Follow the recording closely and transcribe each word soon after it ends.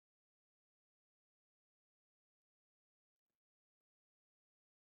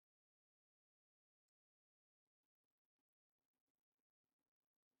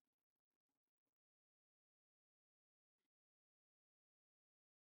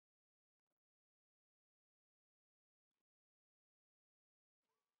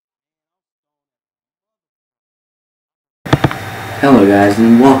Hello guys,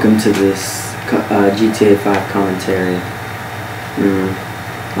 and welcome to this GTA 5 commentary.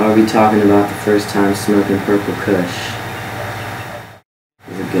 I'll be talking about the first time smoking Purple Kush.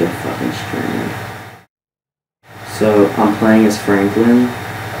 It was a good fucking strain. So, I'm playing as Franklin.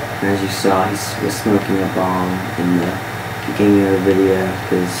 As you saw, he was smoking a bong in the beginning of the video,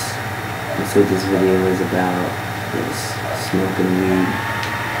 because that's what this video is about, is smoking weed.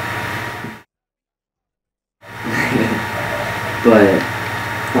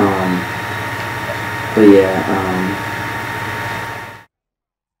 But yeah,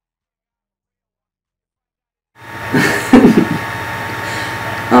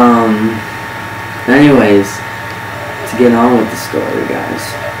 anyways, to get on with the story,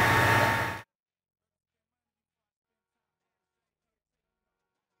 guys.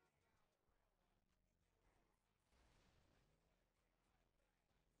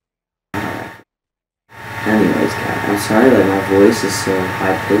 Anyways, guys, I'm sorry that my voice is so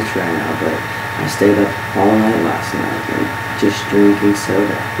high-pitched right now, but I stayed up all night last night and just drinking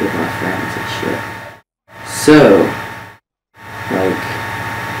soda with my friends and shit. So, like,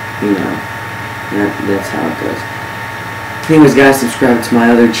 you know, that's how it goes. Anyways, guys, subscribe to my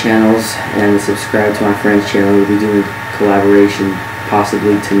other channels and subscribe to my friend's channel. We'll be doing collaboration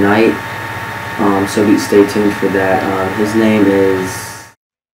possibly tonight, so stay tuned for that. His name is...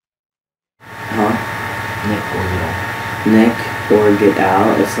 Nick or Get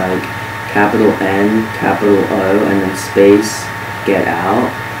Out. It's like capital N, capital O, and then space Get Out,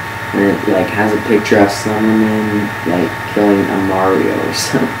 and it like has a picture of someone like killing a Mario or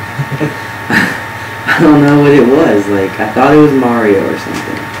something. I don't know what it was. Like, I thought it was Mario or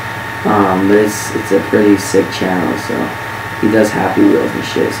something. But it's a pretty sick channel. So he does Happy Wheels and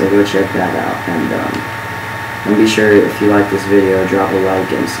shit. So go check that out, and be sure, if you like this video, drop a like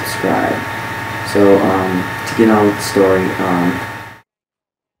and subscribe. So, to get on with the story,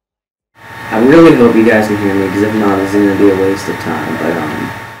 I really hope you guys can hear me, because if not, it's going to be a waste of time, but,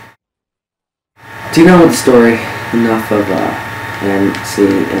 to get on with the story, enough of, and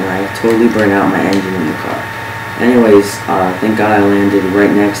I totally burned out my engine in the car. Anyways, thank God I landed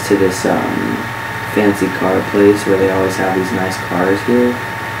right next to this, fancy car place, where they always have these nice cars here.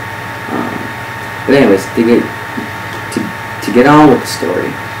 But anyways, to get on with the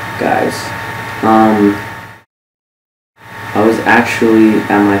story, guys, I was actually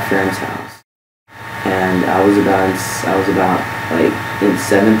at my friend's house, and I was about like in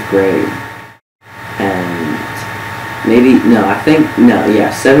 7th grade, and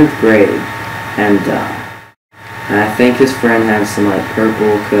yeah, 7th grade, and I think his friend had some like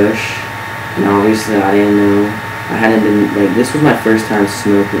Purple Kush, and obviously I didn't know, I hadn't been, like, this was my first time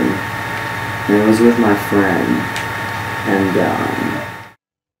smoking, and it was with my friend, and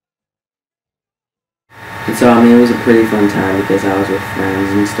so, I mean, it was a pretty fun time because I was with friends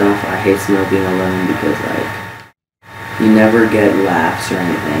and stuff. I hate smoking alone because, like, you never get laughs or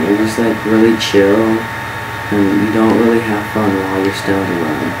anything. You're just, like, really chill, and you don't really have fun while you're stoned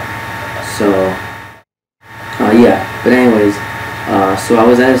alone. So, yeah. But anyways, so I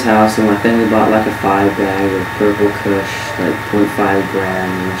was at his house, and my family bought, like, a 5-bag of Purple Kush, like, 0.5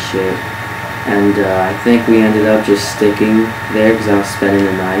 grams and shit. And I think we ended up just sticking there because I was spending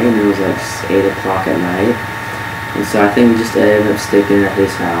the night, and it was like 8 o'clock at night. And so I think we just ended up sticking at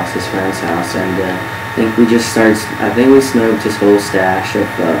his house, his friend's house, and I think we smoked his whole stash of,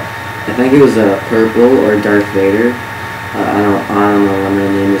 I think it was Purple or Darth Vader. I don't know what I'm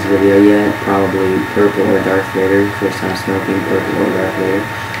going to name this video yet. Probably Purple or Darth Vader. First time smoking Purple or Darth Vader.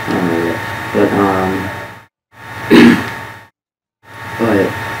 I don't know yet. But,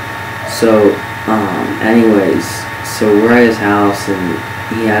 so, anyways, so we're at his house, and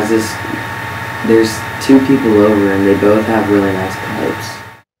he has there's 2 people over, and they both have really nice pipes,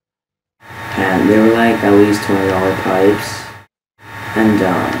 and they were like at least $20 pipes, and,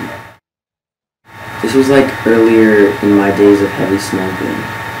 this was like earlier in my days of heavy smoking,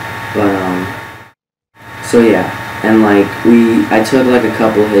 but, so yeah, and like, I took like a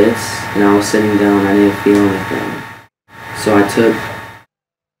couple hits, and I was sitting down, I didn't feel anything, so I took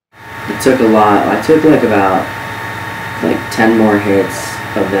a lot. I took like about 10 more hits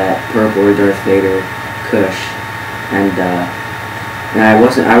of that Purple or Darth Vader Kush, and I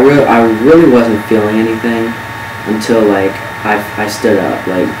really wasn't feeling anything until like I stood up.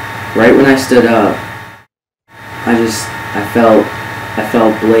 Like, right when I stood up, I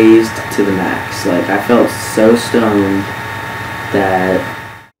felt blazed to the max. Like, I felt so stoned that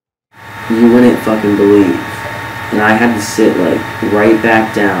you wouldn't fucking believe, and I had to sit like right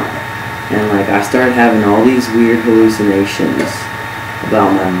back down. And like, I started having all these weird hallucinations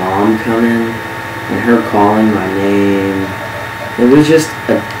about my mom coming and her calling my name it was just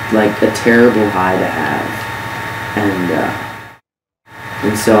like a terrible high to have,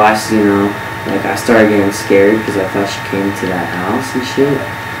 and so I started getting scared because I thought she came to that house and shit.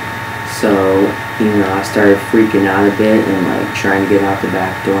 So I started freaking out a bit and like trying to get out the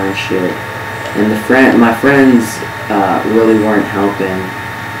back door and shit. And my friends really weren't helping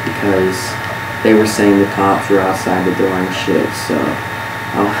because they were saying the cops were outside the door and shit. So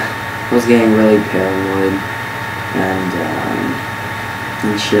I was getting really paranoid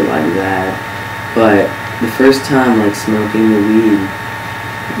and shit like that. But the first time like smoking the weed,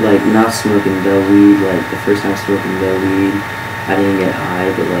 like not smoking the weed, like the first time smoking the weed, I didn't get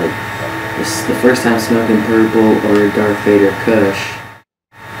high, but like the first time smoking Purple or Darth Vader Kush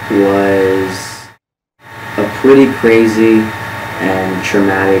was a pretty crazy and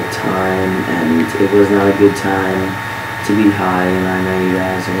traumatic time, and it was not a good time to be high, and I know you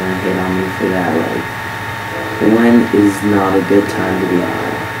guys are gonna hit on me for that. Like, when is not a good time to be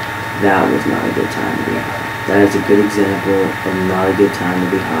high? That was not a good time to be high. That is a good example of not a good time to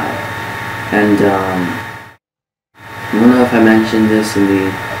be high. And I don't know if I mentioned this in the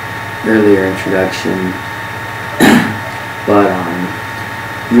earlier introduction, but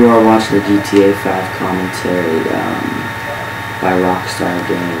you are watching the GTA 5 commentary by Rockstar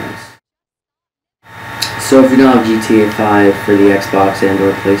Games. So if you don't have GTA 5 for the Xbox and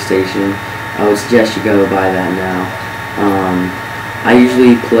or PlayStation, I would suggest you go buy that now. I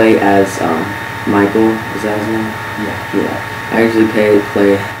usually play as Michael. Is that his name? Yeah. I usually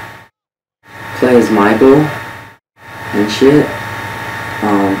play as Michael and shit.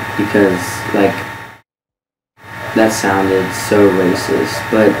 Because like that sounded so racist,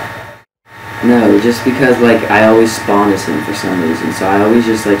 but no, just because like I always spawn as him for some reason, so I always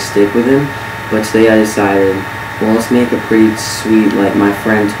just like stick with him. But today I decided, well, let's make a pretty sweet, like my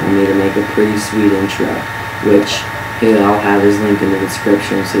friend told me to make a pretty sweet intro, which I'll have his link in the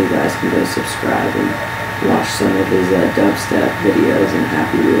description so you guys can go subscribe and watch some of his dubstep videos and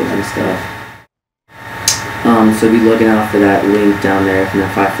Happy Wheels and stuff. So be looking out for that link down there, and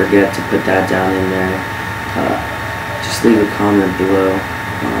if I forget to put that down in there, just leave a comment below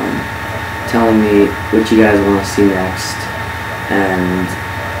telling me what you guys want to see next, and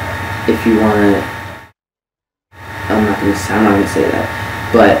if you want to, I'm not going to say that,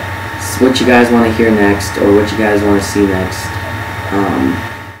 but what you guys want to hear next, or what you guys want to see next.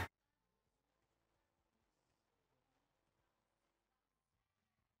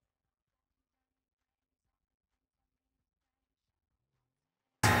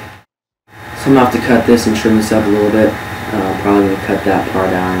 So I'm going to have to cut this and trim this up a little bit. Probably going to cut that part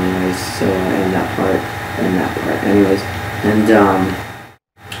out anyways, so, and that part, anyways, and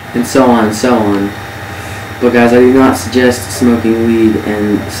so on and so on. But guys, I do not suggest smoking weed,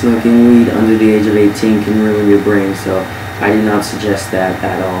 and smoking weed under the age of 18 can ruin your brain, so I do not suggest that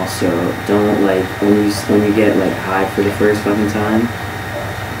at all. So don't, like, when you get like high for the first fucking time,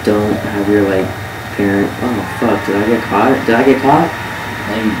 don't have your like parent, oh fuck, did I get caught?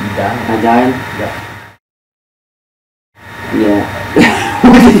 You died. I died? Yeah.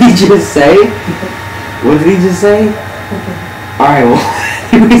 What did he just say? Alright, well,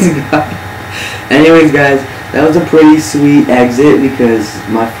 anyways guys, that was a pretty sweet exit because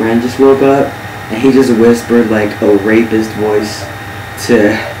my friend just woke up and he just whispered like a rapist voice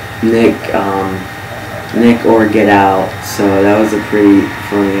to Nick or Get Out. So that was a pretty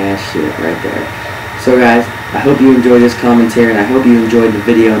funny ass shit right there. So guys, I hope you enjoyed this commentary, and I hope you enjoyed the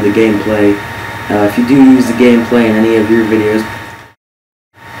video and the gameplay. If you do use the gameplay in any of your videos,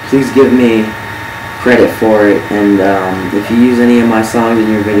 please give me credit for it, and if you use any of my songs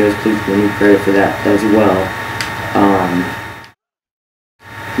in your videos, please give me credit for that as well.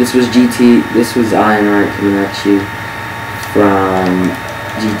 This was Iron Art coming at you from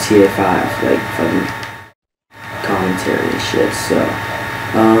GTA 5, like fucking commentary and shit. So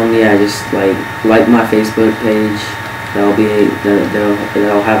yeah, just like my Facebook page. They'll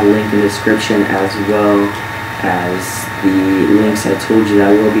have a link in the description, as well as the links I told you that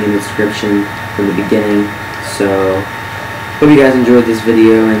will be in the description from the beginning. So hope you guys enjoyed this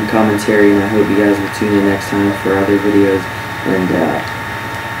video and commentary, and I hope you guys will tune in next time for other videos and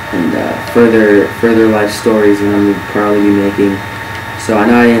further life stories that I'm gonna probably be making. So I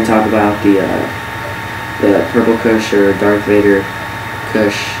know I didn't talk about the Purple Kush or Darth Vader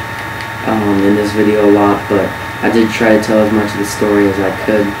Kush in this video a lot, but I did try to tell as much of the story as I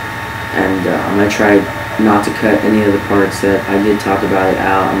could, and I'm going to try not to cut any of the parts that I did talk about it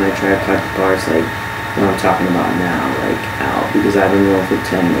out. I'm going to try to cut the parts like what I'm talking about now, like out, because I've been going for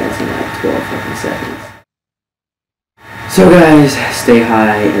 10 minutes and like 12 fucking seconds. So guys, stay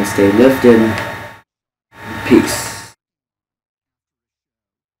high and stay lifted. Peace.